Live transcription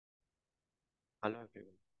Hello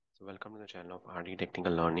everyone. So welcome to the channel of RD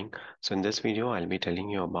Technical Learning. So in this video, I'll be telling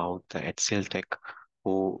you about the HCL Tech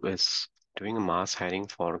who is doing a mass hiring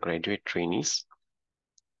for graduate trainees.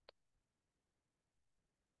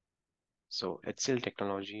 So HCL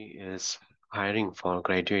Technology is hiring for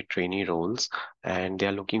graduate trainee roles and they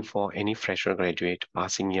are looking for any fresher graduate.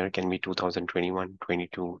 Passing year can be 2021,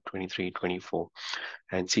 22, 23, 24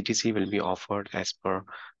 and CTC will be offered as per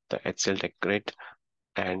the HCL Tech grid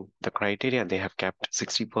and the criteria they have kept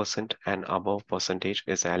 60% and above percentage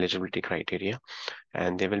is the eligibility criteria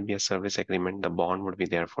and there will be a service agreement. The bond would be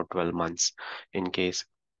there for 12 months. In case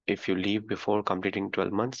if you leave before completing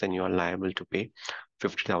 12 months, then you are liable to pay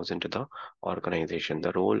 50,000 to the organization.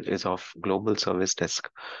 The role is of global service desk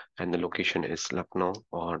and the location is Lucknow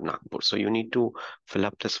or Nagpur. So you need to fill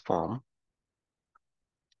up this form,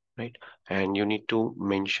 right? And you need to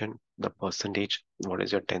mention the percentage. What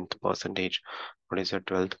is your 10th percentage? What is your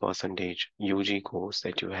 12th percentage? UG course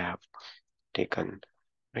that you have taken,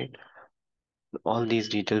 right? All these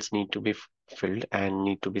details need to be filled and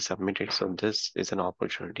need to be submitted. So this is an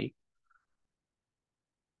opportunity,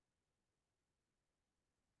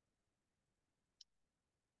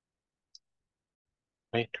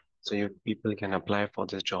 right? So you people can apply for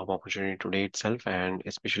this job opportunity today itself, and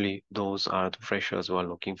especially those are the freshers who are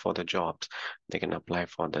looking for the jobs, they can apply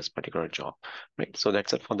for this particular job, right? So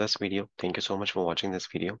that's it for this video. Thank you so much for watching this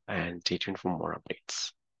video and stay tuned for more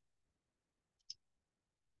updates.